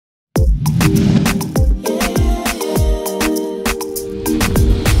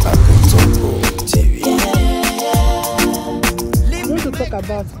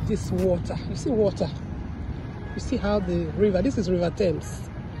at this water. You see water. You see how the river, this is River Thames.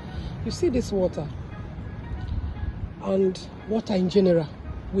 You see this water. And water in general,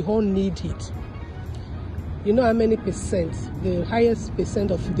 we all need it. You know how many percent, the highest percent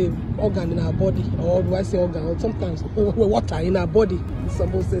of the organ in our body, or do I say organ, or sometimes water in our body, it's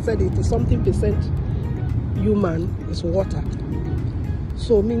supposed to say it is something percent human is water.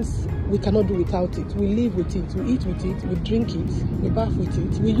 So it means we cannot do without it. We live with it, we eat with it, we drink it, we bath with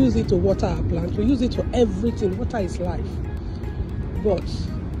it, we use it to water our plants, we use it for everything. Water is life. But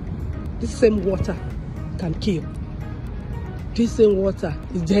this same water can kill. This same water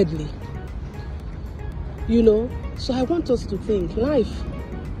is deadly. You know, so I want us to think life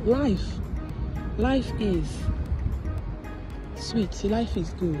is sweet, life is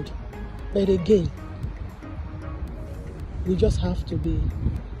good, but again, we just have to be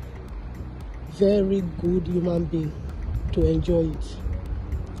very good human being to enjoy it.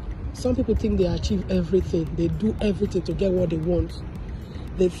 Some people think they achieve everything, they do everything to get what they want.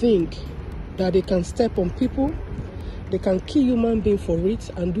 They think that they can step on people, they can kill human being for it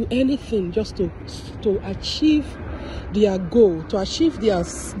and do anything just to achieve their goal, to achieve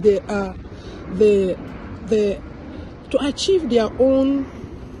to achieve their own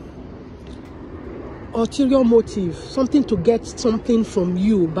ulterior motive, something to get something from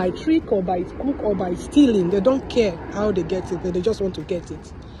you by trick or by crook or by stealing. They don't care how they get it, but they just want to get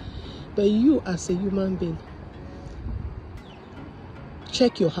it. But you as a human being,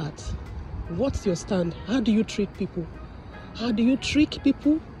 check your heart. What's your stand? How do you treat people? How do you trick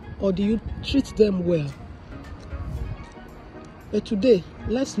people, or do you treat them well? But today,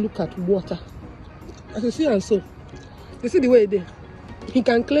 let's look at water. As you see and so, you see the way it is. He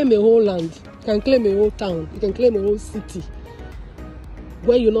can claim a whole land, he can claim a whole town, he can claim a whole city.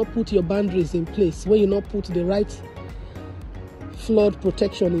 When you not put your boundaries in place, when you not put the right flood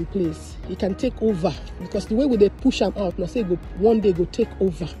protection in place, he can take over. Because the way they push them out, now say one day go take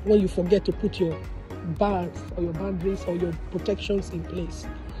over when you forget to put your bars or your boundaries or your protections in place.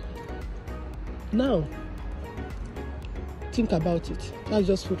 Now, think about it. That's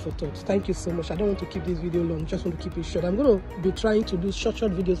just food for thought. Thank you so much. I don't want to keep this video long, just want to keep it short. I'm going to be trying to do short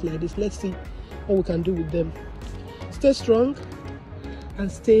videos like this. Let's see what we can do with them. Stay strong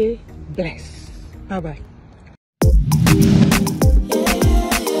and stay blessed. Bye bye.